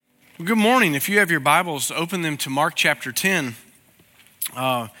Well, good morning. If you have your Bibles, open them to Mark chapter 10.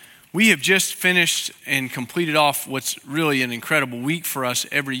 We have just finished and completed off what's really an incredible week for us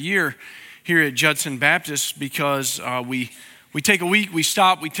every year here at Judson Baptist because we take a week, we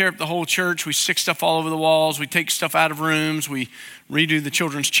stop, we tear up the whole church, we stick stuff all over the walls, we take stuff out of rooms, we redo the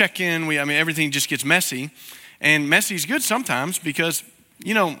children's check-in. Everything just gets messy. And messy is good sometimes because,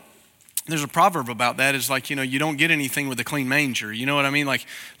 there's a proverb about that is you don't get anything with a clean manger. You know what I mean? Like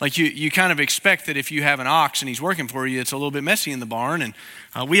you kind of expect that if you have an ox and he's working for you, it's a little bit messy in the barn.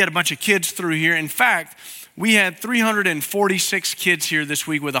 And we had a bunch of kids through here. In fact, we had 346 kids here this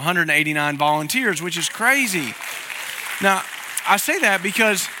week with 189 volunteers, which is crazy. Now, I say that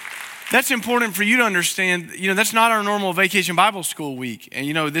because that's important for you to understand. That's not our normal Vacation Bible School week. And,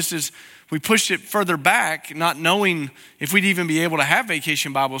 we pushed it further back, not knowing if we'd even be able to have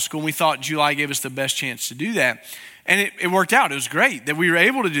Vacation Bible School. And we thought July gave us the best chance to do that. And it worked out. It was great that we were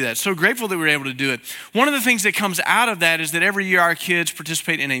able to do that. So grateful that we were able to do it. One of the things that comes out of that is that every year our kids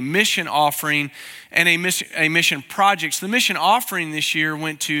participate in a mission offering and a mission project. So the mission offering this year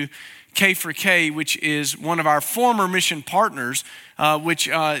went to K4K, which is one of our former mission partners, which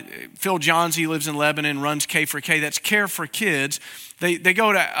Phil Johns, he lives in Lebanon, runs K4K. That's Care for Kids. They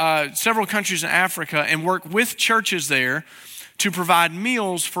go to several countries in Africa and work with churches there to provide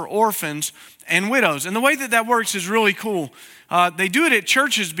meals for orphans and widows. And the way that works is really cool. They do it at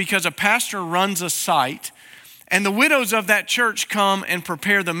churches because a pastor runs a site, and the widows of that church come and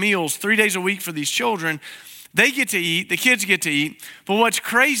prepare the meals 3 days a week for these children. They get to eat, the kids get to eat. But what's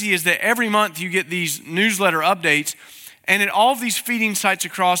crazy is that every month you get these newsletter updates, and at all of these feeding sites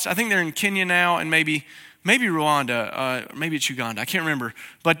across, I think they're in Kenya now and maybe Rwanda, maybe it's Uganda, I can't remember.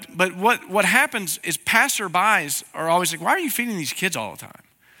 But what happens is passerbys are always like, why are you feeding these kids all the time?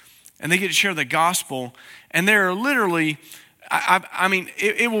 And they get to share the gospel, and there are literally,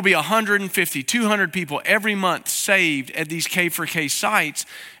 it will be 150, 200 people every month saved at these K4K sites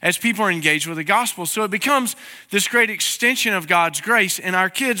as people are engaged with the gospel. So it becomes this great extension of God's grace. And our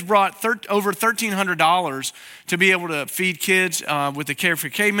kids brought over $1,300 to be able to feed kids with the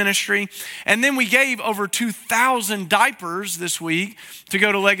K4K ministry. And then we gave over 2,000 diapers this week to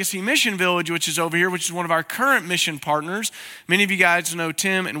go to Legacy Mission Village, which is over here, which is one of our current mission partners. Many of you guys know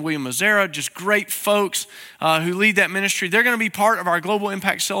Tim and William Mazzara, just great folks who lead that ministry. They're going to be part of our Global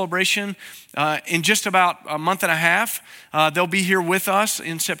Impact Celebration in just about a month and a half. They'll be here with us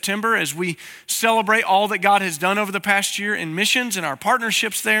in September as we celebrate all that God has done over the past year in missions and our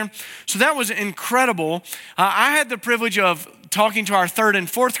partnerships there. So that was incredible. I had the privilege of talking to our third and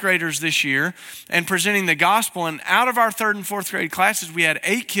fourth graders this year and presenting the gospel. And out of our third and fourth grade classes, we had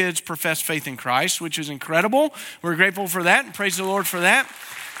 8 kids profess faith in Christ, which is incredible. We're grateful for that and praise the Lord for that.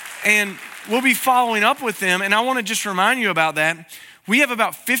 And we'll be following up with them. And I want to just remind you about that. We have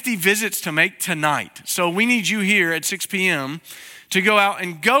about 50 visits to make tonight. So we need you here at 6 p.m. to go out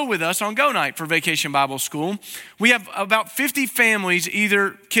and go with us on Go Night for Vacation Bible School. We have about 50 families,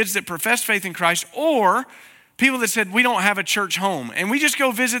 either kids that profess faith in Christ or people that said, we don't have a church home. And we just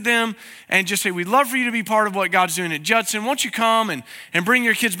go visit them and just say, we'd love for you to be part of what God's doing at Judson. Won't you come and bring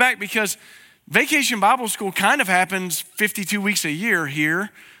your kids back? Because Vacation Bible School kind of happens 52 weeks a year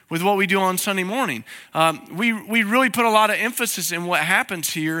here with what we do on Sunday morning. We really put a lot of emphasis in what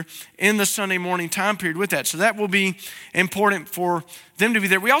happens here in the Sunday morning time period with that. So that will be important for them to be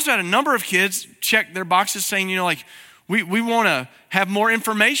there. We also had a number of kids check their boxes saying, we want to have more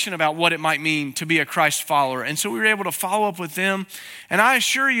information about what it might mean to be a Christ follower. And so we were able to follow up with them. And I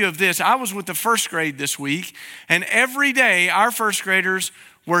assure you of this, I was with the first grade this week, and every day our first graders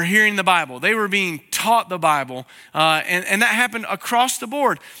were hearing the Bible. They were being taught the Bible, and that happened across the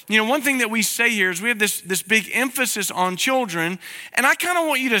board. One thing that we say here is we have this big emphasis on children, and I kind of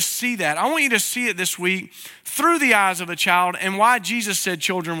want you to see that. I want you to see it this week through the eyes of a child and why Jesus said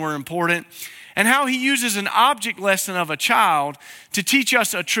children were important and how he uses an object lesson of a child to teach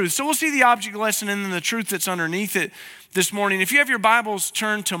us a truth. So we'll see the object lesson and then the truth that's underneath it this morning. If you have your Bibles,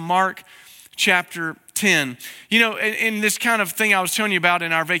 turn to Mark chapter 10. In this kind of thing I was telling you about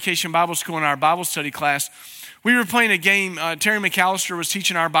in our Vacation Bible School in our Bible study class, we were playing a game. Terry McAllister was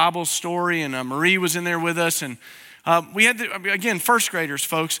teaching our Bible story, and Marie was in there with us. And we had, again, first graders,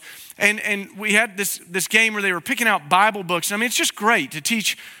 folks. And we had this game where they were picking out Bible books. It's just great to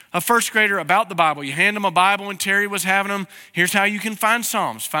teach a first grader about the Bible. You hand them a Bible, and Terry was having them. Here's how you can find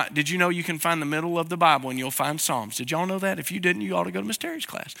Psalms. Did you know you can find the middle of the Bible and you'll find Psalms? Did y'all know that? If you didn't, you ought to go to Miss Terry's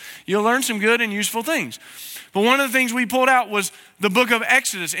class. You'll learn some good and useful things. But one of the things we pulled out was the book of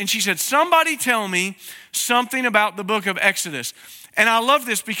Exodus. And she said, somebody tell me something about the book of Exodus. And I love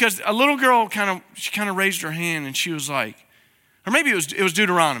this because a little girl kind of raised her hand and she was like, Or maybe it was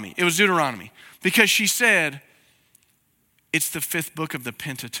Deuteronomy. It was Deuteronomy. Because she said, it's the 5th book of the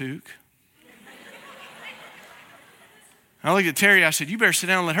Pentateuch. I looked at Terry, I said, you better sit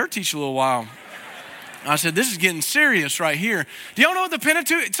down and let her teach a little while. I said, this is getting serious right here. Do y'all know what the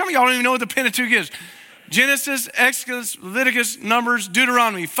Pentateuch, some of y'all don't even know what the Pentateuch is. Genesis, Exodus, Leviticus, Numbers,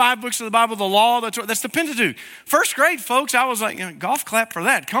 Deuteronomy, 5 books of the Bible, the law, that's the Pentateuch. First grade, folks, I was like, golf clap for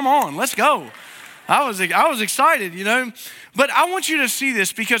that. Come on, let's go. I was excited, But I want you to see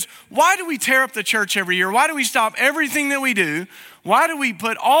this, because why do we tear up the church every year? Why do we stop everything that we do? Why do we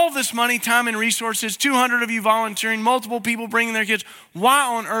put all this money, time, and resources, 200 of you volunteering, multiple people bringing their kids? Why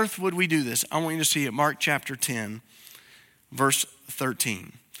on earth would we do this? I want you to see it. Mark chapter 10, verse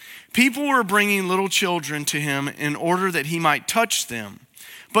 13. People were bringing little children to him in order that he might touch them.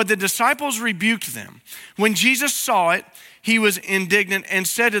 But the disciples rebuked them. When Jesus saw it, he was indignant and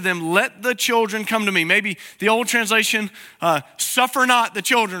said to them, let the children come to me. Maybe the old translation, suffer not the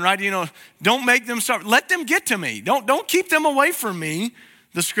children, right? Don't make them suffer. Let them get to me. Don't keep them away from me,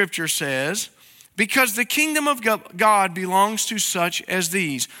 the scripture says, because the kingdom of God belongs to such as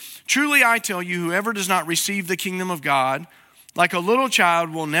these. Truly I tell you, whoever does not receive the kingdom of God, like a little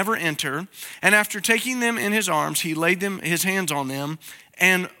child, will never enter. And after taking them in his arms, he laid his hands on them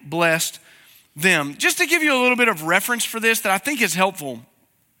and blessed them. Just to give you a little bit of reference for this that I think is helpful.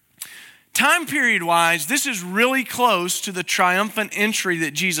 Time period wise, this is really close to the triumphant entry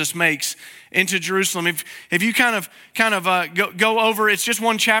that Jesus makes into Jerusalem. If you kind of go over, it's just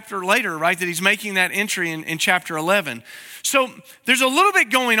one chapter later, right, that he's making that entry in chapter 11. So there's a little bit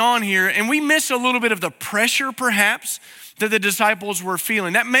going on here, and we miss a little bit of the pressure perhaps that the disciples were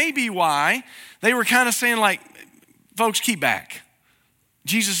feeling. That may be why they were kind of saying like, folks, keep back.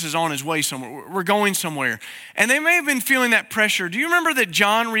 Jesus is on his way somewhere. We're going somewhere. And they may have been feeling that pressure. Do you remember that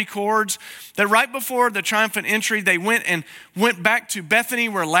John records that right before the triumphant entry, they went back to Bethany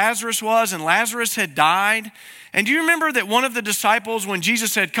where Lazarus was, and Lazarus had died? And do you remember that one of the disciples, when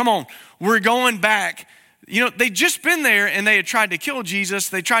Jesus said, come on, we're going back, they'd just been there and they had tried to kill Jesus.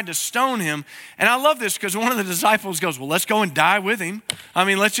 They tried to stone him. And I love this because one of the disciples goes, well, let's go and die with him.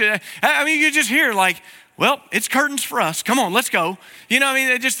 You just hear like, well, it's curtains for us. Come on, let's go.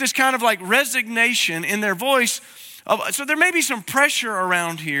 Just this kind of like resignation in their voice. So there may be some pressure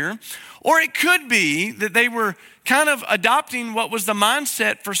around here. Or it could be that they were kind of adopting what was the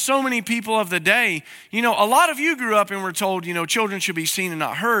mindset for so many people of the day. A lot of you grew up and were told, children should be seen and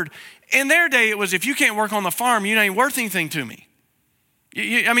not heard. In their day, it was, if you can't work on the farm, you ain't worth anything to me.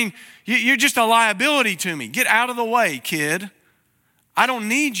 You're just a liability to me. Get out of the way, kid. I don't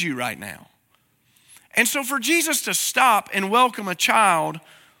need you right now. And so for Jesus to stop and welcome a child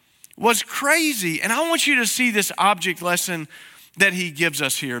was crazy. And I want you to see this object lesson that he gives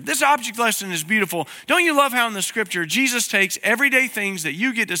us here. This object lesson is beautiful. Don't you love how in the scripture, Jesus takes everyday things that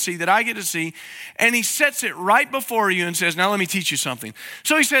you get to see, that I get to see, and he sets it right before you and says, now let me teach you something.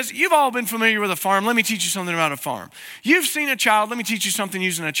 So he says, you've all been familiar with a farm. Let me teach you something about a farm. You've seen a child. Let me teach you something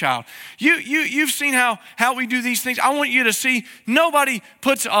using a child. You've seen how we do these things. I want you to see nobody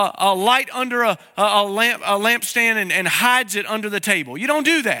puts a light under a lampstand and hides it under the table. You don't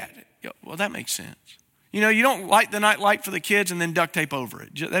do that. Well, that makes sense. You don't light the night light for the kids and then duct tape over it.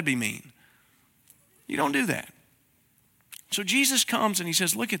 That'd be mean. You don't do that. So Jesus comes and he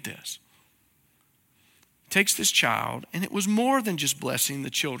says, look at this. Takes this child, and it was more than just blessing the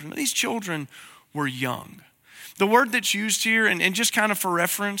children. These children were young. The word that's used here, and just kind of for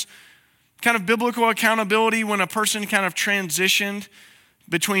reference, kind of biblical accountability when a person kind of transitioned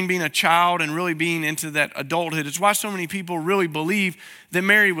between being a child and really being into that adulthood. It's why so many people really believe that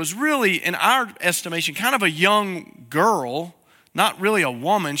Mary was really, in our estimation, kind of a young girl, not really a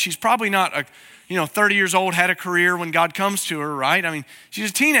woman. She's probably not 30 years old, had a career when God comes to her, right?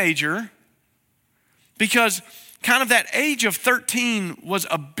 She's a teenager, because kind of that age of 13 was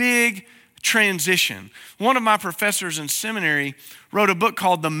a big transition. One of my professors in seminary wrote a book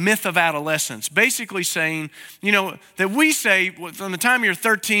called The Myth of Adolescence, basically saying, that we say from the time you're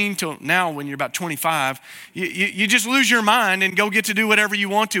 13 till now when you're about 25, you just lose your mind and go get to do whatever you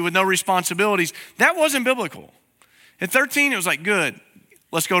want to with no responsibilities. That wasn't biblical. At 13, it was like, good,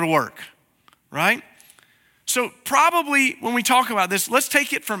 let's go to work, right? So probably when we talk about this, let's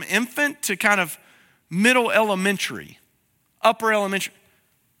take it from infant to kind of middle elementary, upper elementary.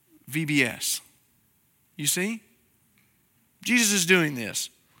 VBS. You see? Jesus is doing this.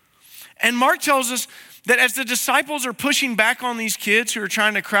 And Mark tells us that as the disciples are pushing back on these kids who are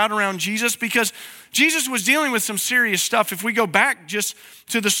trying to crowd around Jesus, because Jesus was dealing with some serious stuff. If we go back just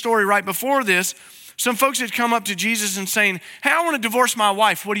to the story right before this, some folks had come up to Jesus and saying, hey, I want to divorce my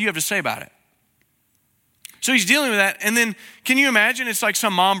wife. What do you have to say about it? So he's dealing with that. And then can you imagine it's like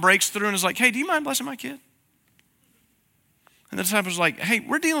some mom breaks through and is like, hey, do you mind blessing my kid? And the disciples are like, hey,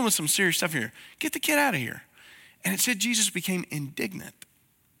 we're dealing with some serious stuff here. Get the kid out of here. And it said Jesus became indignant,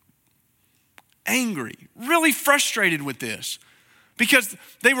 angry, really frustrated with this because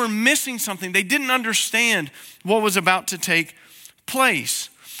they were missing something. They didn't understand what was about to take place.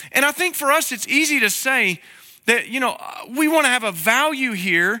 And I think for us, it's easy to say that, we want to have a value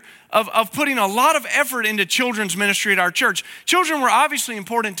here of putting a lot of effort into children's ministry at our church. Children were obviously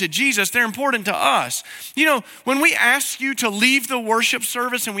important to Jesus. They're important to us. When we ask you to leave the worship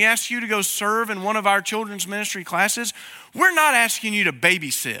service and we ask you to go serve in one of our children's ministry classes, we're not asking you to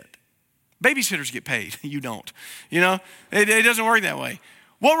babysit. Babysitters get paid. You don't. It doesn't work that way.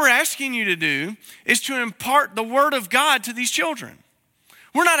 What we're asking you to do is to impart the word of God to these children.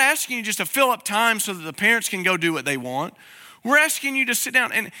 We're not asking you just to fill up time so that the parents can go do what they want. We're asking you to sit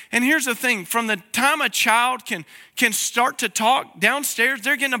down. And here's the thing. From the time a child can start to talk downstairs,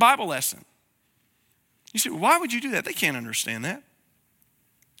 they're getting a Bible lesson. You say, why would you do that? They can't understand that.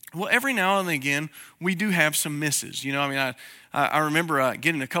 Well, every now and again, we do have some misses. I remember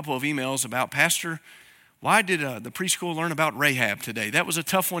getting a couple of emails about, Pastor, why did the preschool learn about Rahab today? That was a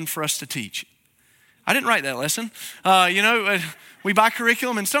tough one for us to teach. I didn't write that lesson. We buy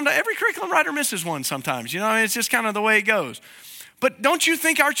curriculum, and every curriculum writer misses one sometimes. It's just kind of the way it goes. But don't you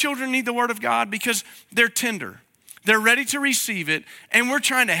think our children need the Word of God? Because they're tender. They're ready to receive it, and we're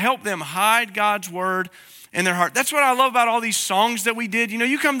trying to help them hide God's Word in their heart. That's what I love about all these songs that we did.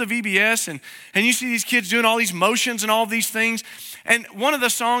 You come to VBS, and you see these kids doing all these motions and all these things. And one of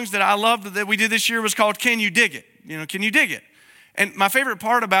the songs that I loved that we did this year was called Can You Dig It? Can you dig it? And my favorite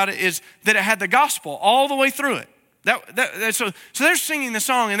part about it is that it had the gospel all the way through it. So they're singing the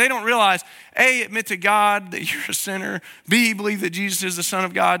song and they don't realize, A, admit to God that you're a sinner. B, believe that Jesus is the Son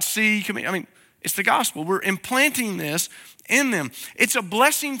of God. C, it's the gospel. We're implanting this in them. It's a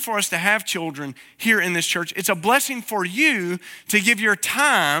blessing for us to have children here in this church. It's a blessing for you to give your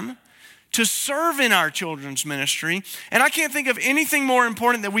time to serve in our children's ministry. And I can't think of anything more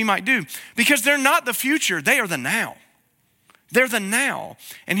important that we might do because they're not the future. They are the now. They're the now.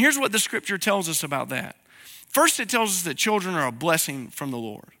 And here's what the scripture tells us about that. First, it tells us that children are a blessing from the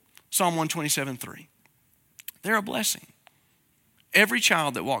Lord. Psalm 127:3. They're a blessing. Every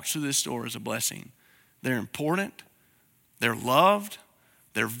child that walks through this door is a blessing. They're important. They're loved.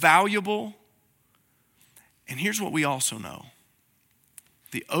 They're valuable. And here's what we also know.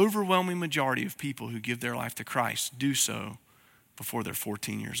 The overwhelming majority of people who give their life to Christ do so before they're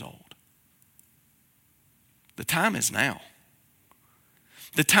 14 years old. The time is now.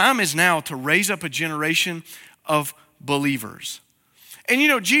 The time is now to raise up a generation of believers.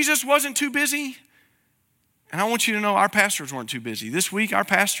 And Jesus wasn't too busy. And I want you to know our pastors weren't too busy. This week, our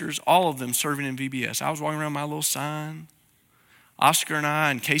pastors, all of them serving in VBS. I was walking around with my little sign. Oscar and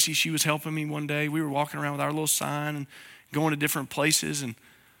I, and Casey, she was helping me one day. We were walking around with our little sign and going to different places. And,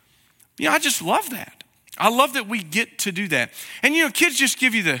 I just love that. I love that we get to do that. And, kids just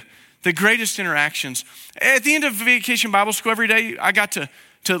give you the greatest interactions. At the end of Vacation Bible School every day, I got to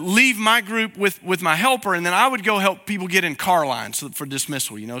leave my group with my helper, and then I would go help people get in car lines for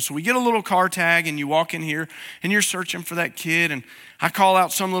dismissal, So we get a little car tag, and you walk in here, and you're searching for that kid, and I call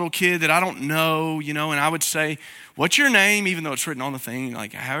out some little kid that I don't know, and I would say, what's your name, even though it's written on the thing,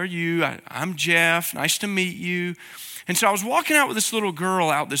 like, how are you? I'm Jeff, nice to meet you. And so I was walking out with this little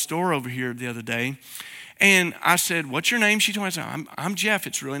girl out this door over here the other day, and I said, what's your name? She told me, I said, I'm Jeff.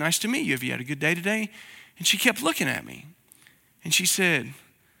 It's really nice to meet you. Have you had a good day today? And she kept looking at me. And she said,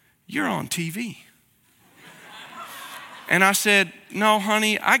 you're on TV. And I said, no,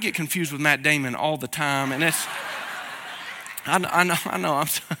 honey, I get confused with Matt Damon all the time. And I know.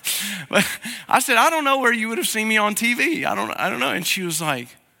 But I said, I don't know where you would have seen me on TV. I don't know. And she was like,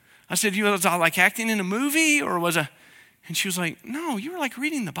 I said, was I like acting in a movie or was I? And she was like, no, you were like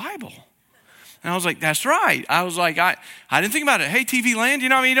reading the Bible. And I was like, that's right. I was like, I didn't think about it. Hey, TV Land,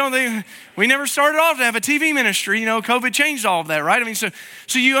 we never started off to have a TV ministry. COVID changed all of that, right?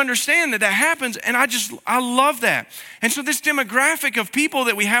 So you understand that happens. And I love that. And so this demographic of people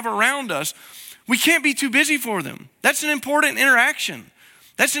that we have around us, we can't be too busy for them. That's an important interaction.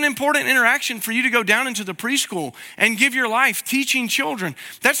 That's an important interaction for you to go down into the preschool and give your life teaching children.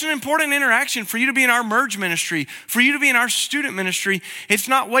 That's an important interaction for you to be in our merge ministry, for you to be in our student ministry. It's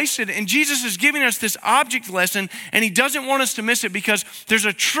not wasted. And Jesus is giving us this object lesson, and he doesn't want us to miss it because there's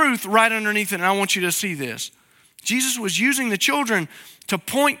a truth right underneath it, and I want you to see this. Jesus was using the children to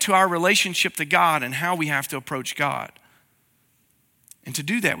point to our relationship to God and how we have to approach God. And to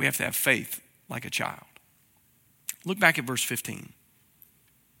do that, we have to have faith like a child. Look back at verse 15.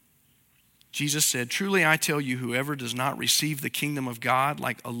 Jesus said, "Truly I tell you, whoever does not receive the kingdom of God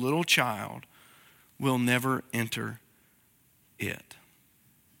like a little child will never enter it."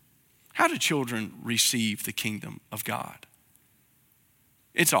 How do children receive the kingdom of God?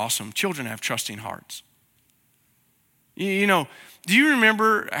 It's awesome. Children have trusting hearts. You know, do you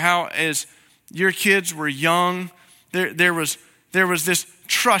remember how as your kids were young, there was this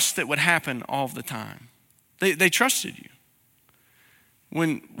trust that would happen all the time? They trusted you.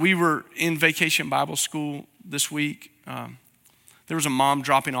 When we were in Vacation Bible School this week, there was a mom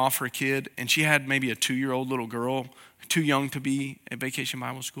dropping off her kid, and she had maybe a 2-year-old little girl, too young to be at Vacation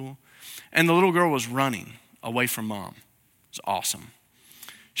Bible School. And the little girl was running away from mom. It was awesome.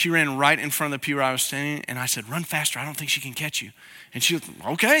 She ran right in front of the pew where I was standing, and I said, "Run faster, I don't think she can catch you." And she was,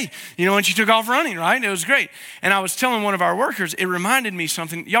 okay. And she took off running, right? It was great. And I was telling one of our workers, it reminded me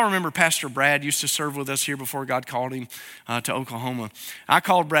something. Y'all remember Pastor Brad used to serve with us here before God called him to Oklahoma. I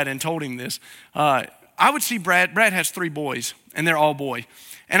called Brad and told him this. I would see Brad has 3 boys, and they're all boy.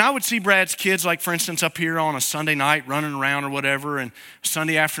 And I would see Brad's kids, like for instance, up here on a Sunday night running around or whatever, and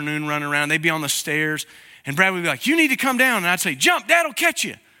Sunday afternoon running around. They'd be on the stairs, and Brad would be like, "You need to come down." And I'd say, "Jump, Dad will catch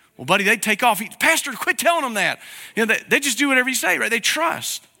you." Well, buddy, they'd take off. "Pastor, quit telling them that." They just do whatever you say, right? They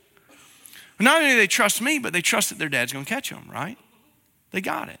trust. Not only do they trust me, but they trust that their dad's going to catch them, right? They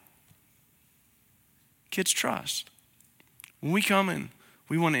got it. Kids trust. When we come and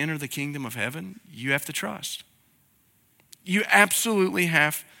we want to enter the kingdom of heaven, you have to trust. You absolutely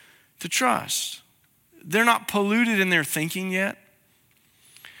have to trust. They're not polluted in their thinking yet.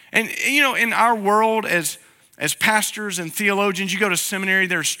 And, in our world as pastors and theologians, you go to seminary,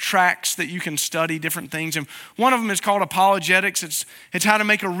 there's tracks that you can study different things. And one of them is called apologetics. It's how to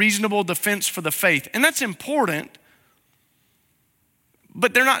make a reasonable defense for the faith. And that's important,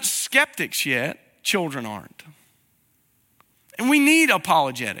 but they're not skeptics yet. Children aren't. And we need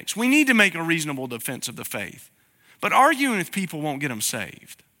apologetics. We need to make a reasonable defense of the faith. But arguing with people won't get them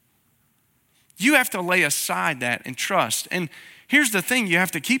saved. You have to lay aside that and trust. And here's the thing, you have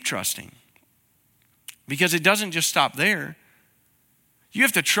to keep trusting. Because it doesn't just stop there. You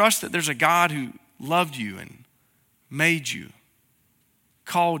have to trust that there's a God who loved you and made you,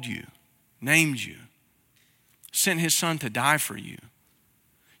 called you, named you, sent his son to die for you.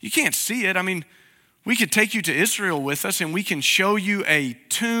 You can't see it. We could take you to Israel with us and we can show you a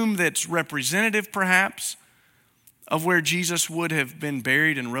tomb that's representative perhaps of where Jesus would have been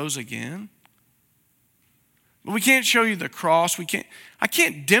buried and rose again. But we can't show you the cross. I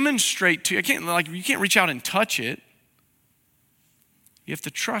can't demonstrate to you. You can't reach out and touch it. You have to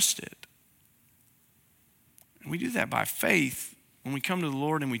trust it. And we do that by faith when we come to the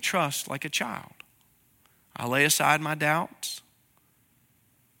Lord and we trust like a child. I lay aside my doubts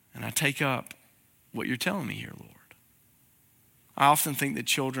and I take up what you're telling me here, Lord. I often think that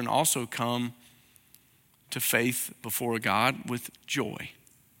children also come to faith before God with joy.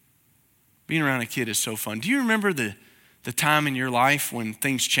 Being around a kid is so fun. Do you remember the time in your life when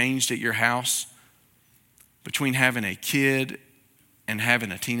things changed at your house between having a kid and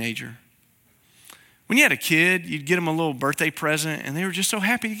having a teenager? When you had a kid, you'd get them a little birthday present and they were just so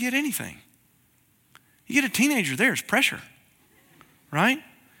happy to get anything. You get a teenager, there's pressure, right?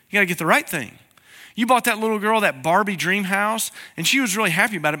 You got to get the right thing. You bought that little girl that Barbie dream house, and she was really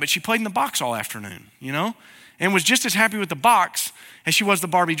happy about it, but she played in the box all afternoon, and was just as happy with the box as she was the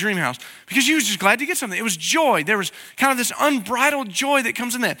Barbie dream house because she was just glad to get something. It was joy. There was kind of this unbridled joy that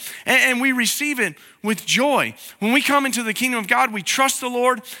comes in that, and we receive it with joy. When we come into the kingdom of God, we trust the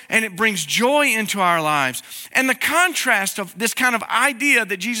Lord, and it brings joy into our lives. And the contrast of this kind of idea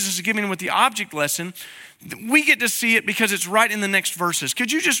that Jesus is giving with the object lesson, we get to see it because it's right in the next verses.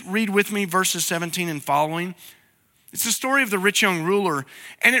 Could you just read with me verses 17 and following? It's the story of the rich young ruler,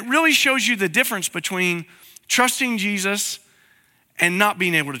 and it really shows you the difference between trusting Jesus and not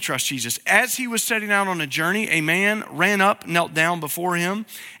being able to trust Jesus. As he was setting out on a journey, a man ran up, knelt down before him,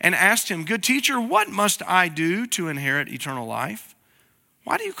 and asked him, "Good teacher, what must I do to inherit eternal life?"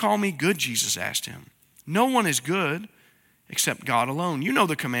 "Why do you call me good?" Jesus asked him. "No one is good except God alone. You know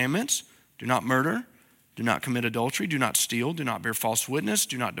the commandments. Do not murder. Do not commit adultery. Do not steal. Do not bear false witness.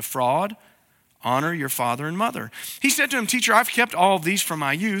 Do not defraud. Honor your father and mother." He said to him, "Teacher, I've kept all of these from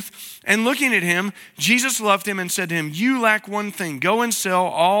my youth." And looking at him, Jesus loved him and said to him, "You lack one thing. Go and sell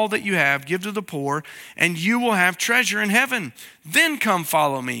all that you have, give to the poor, and you will have treasure in heaven. Then come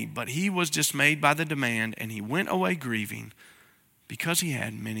follow me." But he was dismayed by the demand, and he went away grieving because he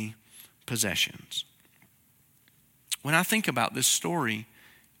had many possessions. When I think about this story,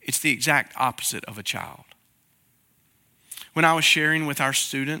 it's the exact opposite of a child. When I was sharing with our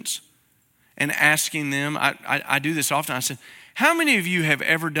students and asking them, I do this often, I said, How many of you have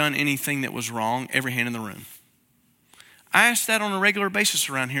ever done anything that was wrong? Every hand in the room. I ask that on a regular basis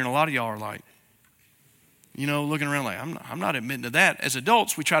around here, and a lot of y'all are like, looking around like, I'm not admitting to that. As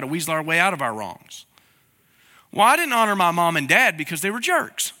adults, we try to weasel our way out of our wrongs. Well, I didn't honor my mom and dad because they were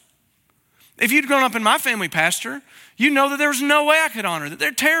jerks. If you'd grown up in my family, Pastor, you know that there was no way I could honor that.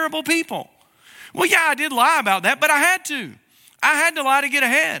 They're terrible people. Well, yeah, I did lie about that, but I had to. I had to lie to get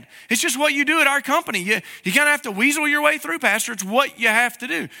ahead. It's just what you do at our company. You kind of have to weasel your way through, Pastor. It's what you have to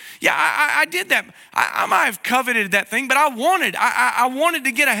do. Yeah, I did that. I might have coveted that thing, but I wanted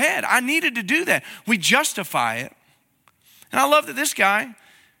to get ahead. I needed to do that. We justify it. And I love that this guy,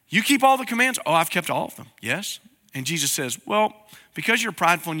 you keep all the commands. Oh, I've kept all of them. Yes. And Jesus says, well, because you're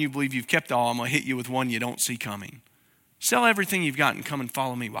prideful and you believe you've kept all, I'm going to hit you with one you don't see coming. Sell everything you've got and come and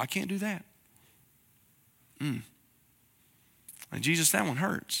follow me. Well, I can't do that. And Jesus, that one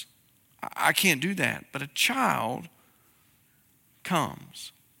hurts. I can't do that. But a child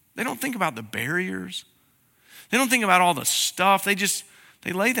comes. They don't think about the barriers. They don't think about all the stuff.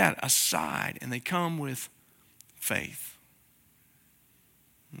 They lay that aside and they come with faith.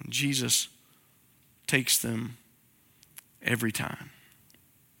 And Jesus takes them every time.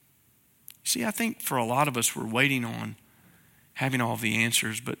 See, I think for a lot of us, we're waiting on having all the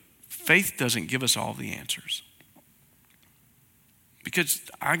answers, but faith doesn't give us all the answers. Because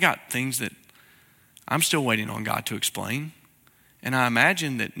I got things that I'm still waiting on God to explain. And I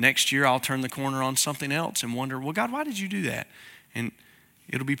imagine that next year I'll turn the corner on something else and wonder, well, God, why did you do that? And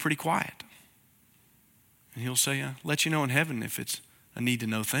it'll be pretty quiet. And he'll say, I'll let you know in heaven if it's a need to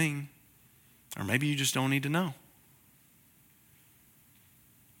know thing. Or maybe you just don't need to know.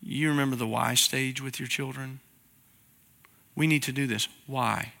 You remember the why stage with your children? We need to do this.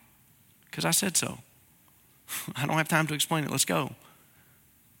 Why? Because I said so. I don't have time to explain it. Let's go.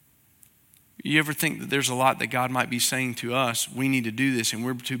 You ever think that there's a lot that God might be saying to us, we need to do this, and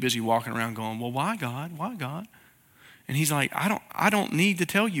we're too busy walking around going, well, why God? Why God? And he's like, I don't need to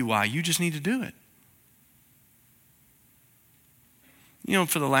tell you why. You just need to do it.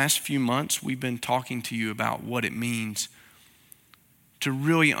 For the last few months, we've been talking to you about what it means to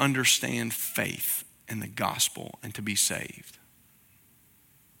really understand faith and the gospel and to be saved.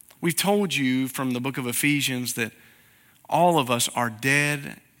 We've told you from the book of Ephesians that all of us are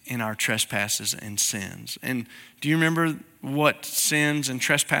dead in our trespasses and sins. And do you remember what sins and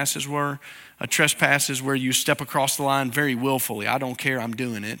trespasses were? A trespass is where you step across the line very willfully. I don't care, I'm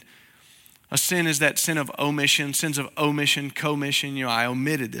doing it. A sin is that sin of omission. Sins of omission, commission, I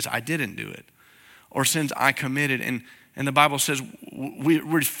omitted this, I didn't do it. Or sins I committed. And the Bible says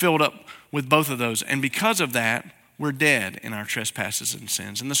we're filled up with both of those. And because of that, we're dead in our trespasses and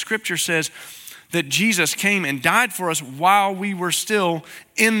sins. And the scripture says that Jesus came and died for us while we were still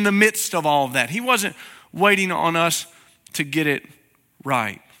in the midst of all of that. He wasn't waiting on us to get it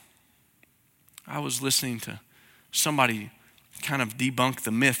right. I was listening to somebody kind of debunk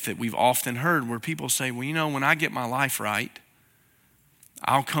the myth that we've often heard where people say, well, when I get my life right,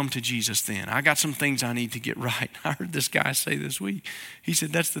 I'll come to Jesus then. I got some things I need to get right. I heard this guy say this week. He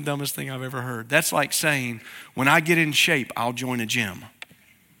said, that's the dumbest thing I've ever heard. That's like saying, when I get in shape, I'll join a gym.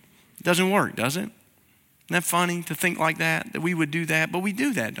 It doesn't work, does it? Isn't that funny to think like that we would do that? But we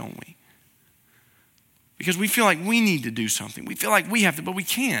do that, don't we? Because we feel like we need to do something. We feel like we have to, but we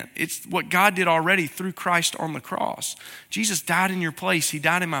can't. It's what God did already through Christ on the cross. Jesus died in your place. He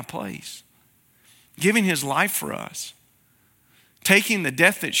died in my place, giving his life for us. Taking the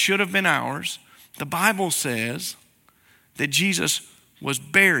death that should have been ours. The Bible says that Jesus was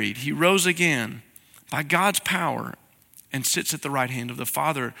buried. He rose again by God's power and sits at the right hand of the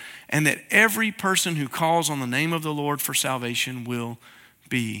Father. And that every person who calls on the name of the Lord for salvation will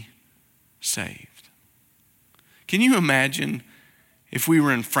be saved. Can you imagine if we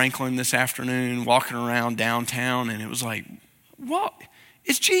were in Franklin this afternoon walking around downtown and it was like, what?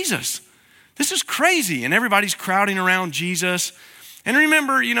 It's Jesus. This is crazy. And everybody's crowding around Jesus. And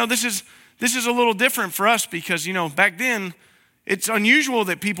remember, this is a little different for us because, back then it's unusual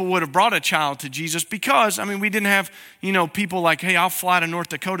that people would have brought a child to Jesus because, we didn't have, people like, hey, I'll fly to North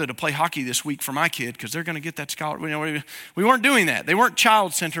Dakota to play hockey this week for my kid because they're going to get that scholarship. We weren't doing that. They weren't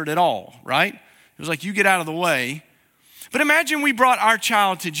child-centered at all, right? It was like, you get out of the way. But imagine we brought our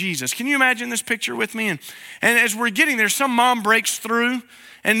child to Jesus. Can you imagine this picture with me? And as we're getting there, some mom breaks through.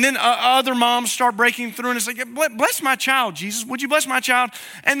 And then other moms start breaking through and it's like, bless my child, Jesus. Would you bless my child?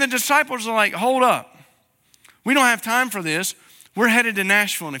 And the disciples are like, hold up. We don't have time for this. We're headed to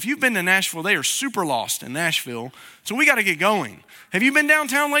Nashville. And if you've been to Nashville, they are super lost in Nashville. So we got to get going. Have you been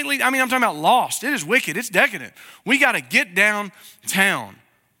downtown lately? I'm talking about lost. It is wicked. It's decadent. We got to get downtown.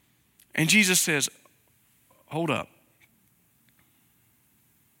 And Jesus says, hold up.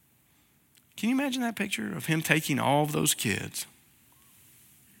 Can you imagine that picture of him taking all of those kids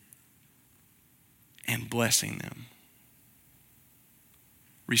and blessing them,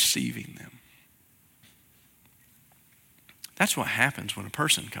 receiving them? That's what happens when a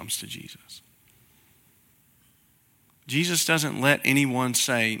person comes to Jesus. Jesus doesn't let anyone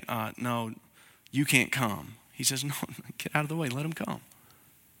say, no, you can't come. He says, no, get out of the way, let them come.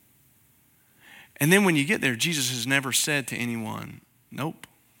 And then when you get there, Jesus has never said to anyone, nope,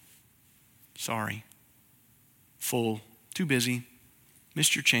 sorry, full, too busy,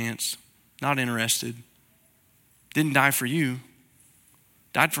 missed your chance, not interested, didn't die for you,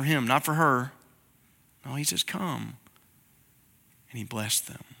 died for him, not for her. No, he says, come. And he blessed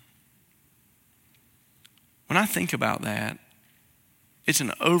them. When I think about that, it's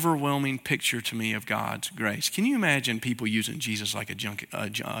an overwhelming picture to me of God's grace. Can you imagine people using Jesus like a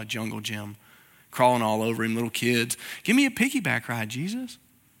jungle gym, crawling all over him, little kids? Give me a piggyback ride, Jesus.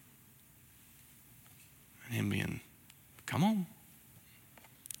 And him being, come on,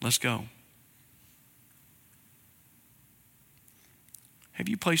 let's go. Have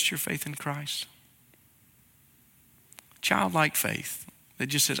you placed your faith in Christ? Childlike faith that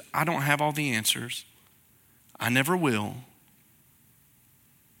just says, I don't have all the answers. I never will.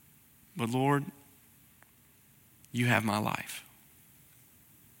 But Lord, you have my life.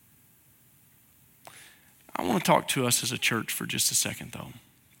 I want to talk to us as a church for just a second, though,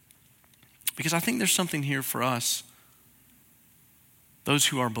 because I think there's something here for us, those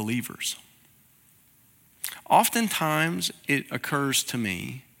who are believers. Oftentimes, it occurs to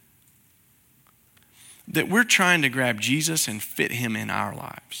me that we're trying to grab Jesus and fit him in our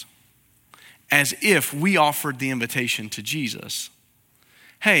lives, as if we offered the invitation to Jesus.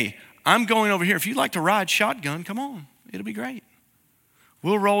 Hey, I'm going over here. If you'd like to ride shotgun, come on. It'll be great.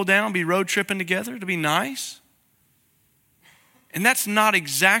 We'll roll down, be road tripping together. It'll be nice. And that's not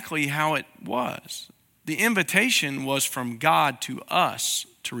exactly how it was. The invitation was from God to us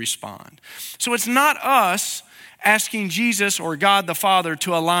to respond. So it's not us asking Jesus or God the Father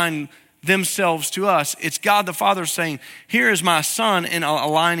to align themselves to us. It's God the Father saying, here is my son, and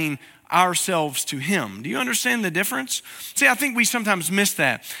aligning ourselves to him. Do you understand the difference? See, I think we sometimes miss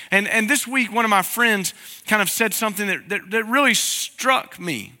that. And this week, one of my friends kind of said something that really struck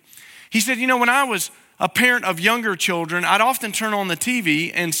me. He said, when I was a parent of younger children, I'd often turn on the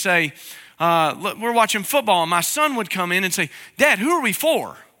TV and say, look, we're watching football, and my son would come in and say, Dad, who are we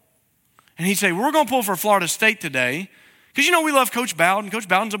for? And he'd say, we're going to pull for Florida State today. Because we love Coach Bowden. Coach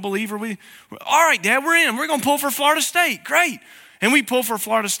Bowden's a believer. All right, Dad, we're in. We're going to pull for Florida State. Great. And we pull for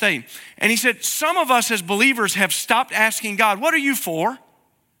Florida State. And he said, some of us as believers have stopped asking God, what are you for?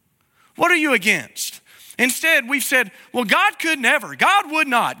 What are you against? Instead, we've said, well, God could never. God would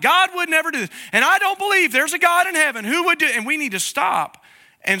not. God would never do this. And I don't believe there's a God in heaven who would do it. And we need to stop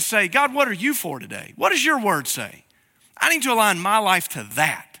and say, God, what are you for today? What does your word say? I need to align my life to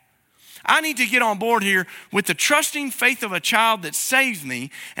that. I need to get on board here with the trusting faith of a child that saved me,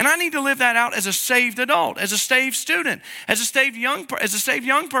 and I need to live that out as a saved adult, as a saved student, as a saved young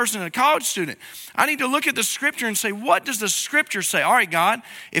person, a college student. I need to look at the scripture and say, what does the scripture say? All right, God,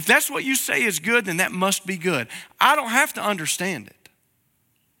 if that's what you say is good, then that must be good. I don't have to understand it.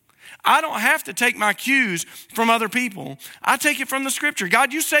 I don't have to take my cues from other people. I take it from the scripture.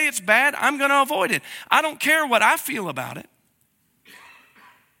 God, you say it's bad, I'm going to avoid it. I don't care what I feel about it.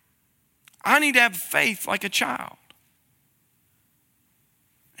 I need to have faith like a child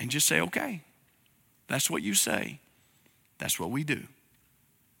and just say, okay, that's what you say. That's what we do.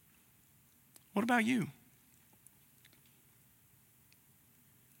 What about you?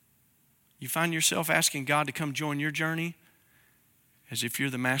 You find yourself asking God to come join your journey as if you're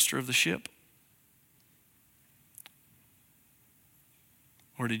the master of the ship?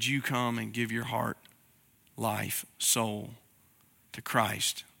 Or did you come and give your heart, life, soul to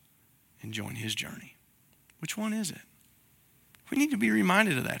Christ and join his journey? Which one is it? We need to be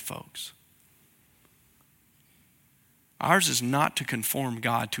reminded of that, folks. Ours is not to conform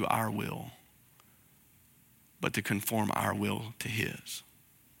God to our will, but to conform our will to his.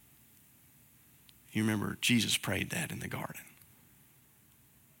 You remember Jesus prayed that in the garden.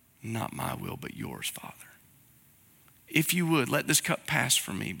 Not my will, but yours, Father. If you would, let this cup pass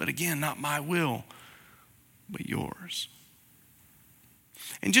from me. But again, not my will, but yours.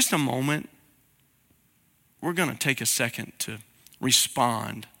 In just a moment, we're going to take a second to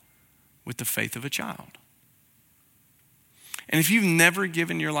respond with the faith of a child. And if you've never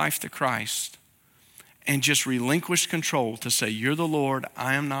given your life to Christ and just relinquished control to say, you're the Lord,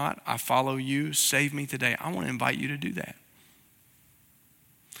 I am not, I follow you, save me today, I want to invite you to do that.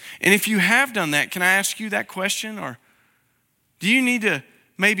 And if you have done that, can I ask you that question? Or do you need to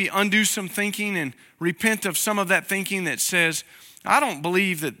maybe undo some thinking and repent of some of that thinking that says, I don't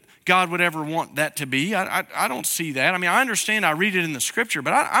believe that God would ever want that to be. I don't see that. I mean, I understand, I read it in the scripture,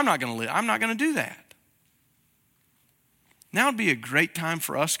 but I'm not going to live. I'm not going to do that. Now would be a great time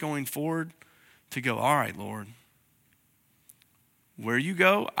for us going forward to go, all right, Lord, where you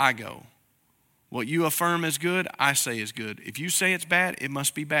go, I go. What you affirm is good, I say is good. If you say it's bad, it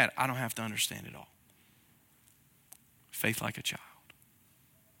must be bad. I don't have to understand it all. Faith like a child.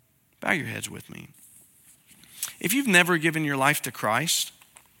 Bow your heads with me. If you've never given your life to Christ,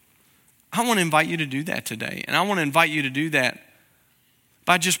 I want to invite you to do that today. And I want to invite you to do that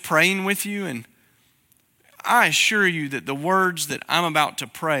by just praying with you. And I assure you that the words that I'm about to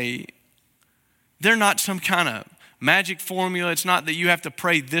pray, they're not some kind of magic formula. It's not that you have to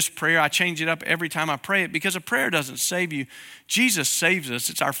pray this prayer. I change it up every time I pray it because a prayer doesn't save you. Jesus saves us.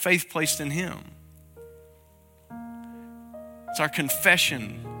 It's our faith placed in Him. It's our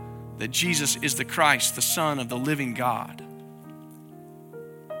confession that Jesus is the Christ, the Son of the living God.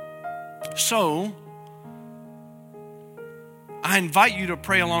 So, I invite you to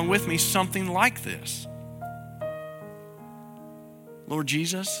pray along with me something like this. Lord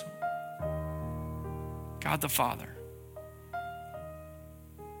Jesus, God the Father,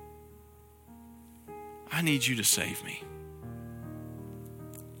 I need you to save me.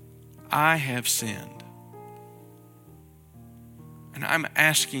 I have sinned. And I'm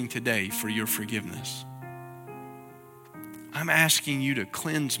asking today for your forgiveness. I'm asking you to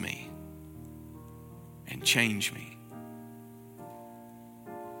cleanse me and change me.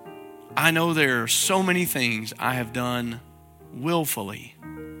 I know there are so many things I have done willfully.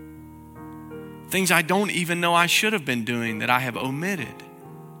 Things I don't even know I should have been doing that I have omitted.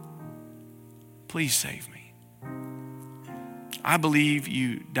 Please save me. I believe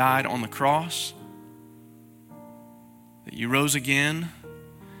you died on the cross, that you rose again,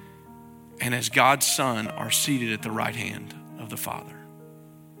 and as God's Son are seated at the right hand of the Father.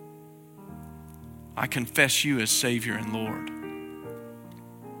 I confess you as Savior and Lord.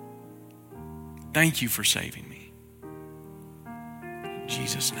 Thank you for saving me. In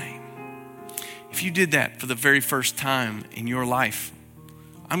Jesus' name. If you did that for the very first time in your life,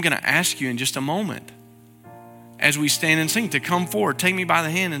 I'm going to ask you in just a moment, as we stand and sing, to come forward, take me by the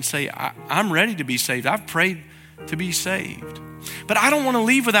hand and say, I'm ready to be saved. I've prayed to be saved. But I don't want to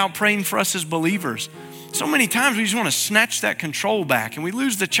leave without praying for us as believers. So many times we just want to snatch that control back and we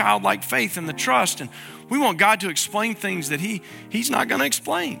lose the childlike faith and the trust, and we want God to explain things that He's not going to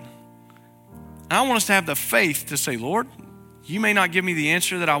explain. And I want us to have the faith to say, Lord, you may not give me the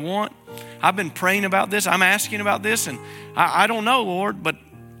answer that I want. I've been praying about this. I'm asking about this, and I don't know, Lord, but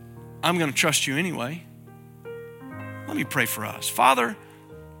I'm going to trust you anyway. Let me pray for us. Father,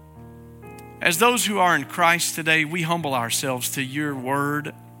 as those who are in Christ today, we humble ourselves to your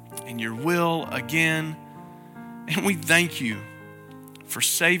word and your will again. And we thank you for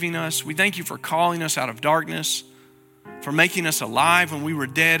saving us. We thank you for calling us out of darkness, for making us alive when we were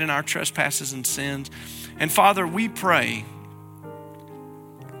dead in our trespasses and sins. And Father, we pray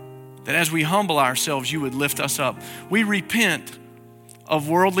that as we humble ourselves, you would lift us up. We repent of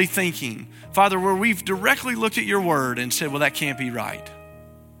worldly thinking, Father, where we've directly looked at your word and said, well, that can't be right.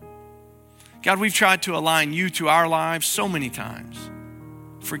 God, we've tried to align you to our lives so many times.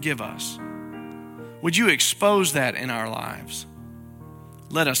 Forgive us. Would you expose that in our lives?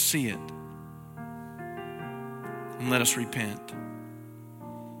 Let us see it. And let us repent.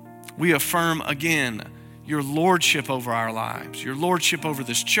 We affirm again your lordship over our lives, your lordship over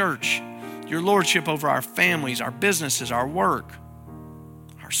this church, your lordship over our families, our businesses, our work,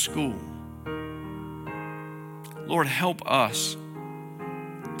 our school. Lord, help us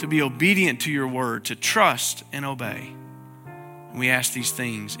to be obedient to your word, to trust and obey. And we ask these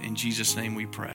things in Jesus' name we pray.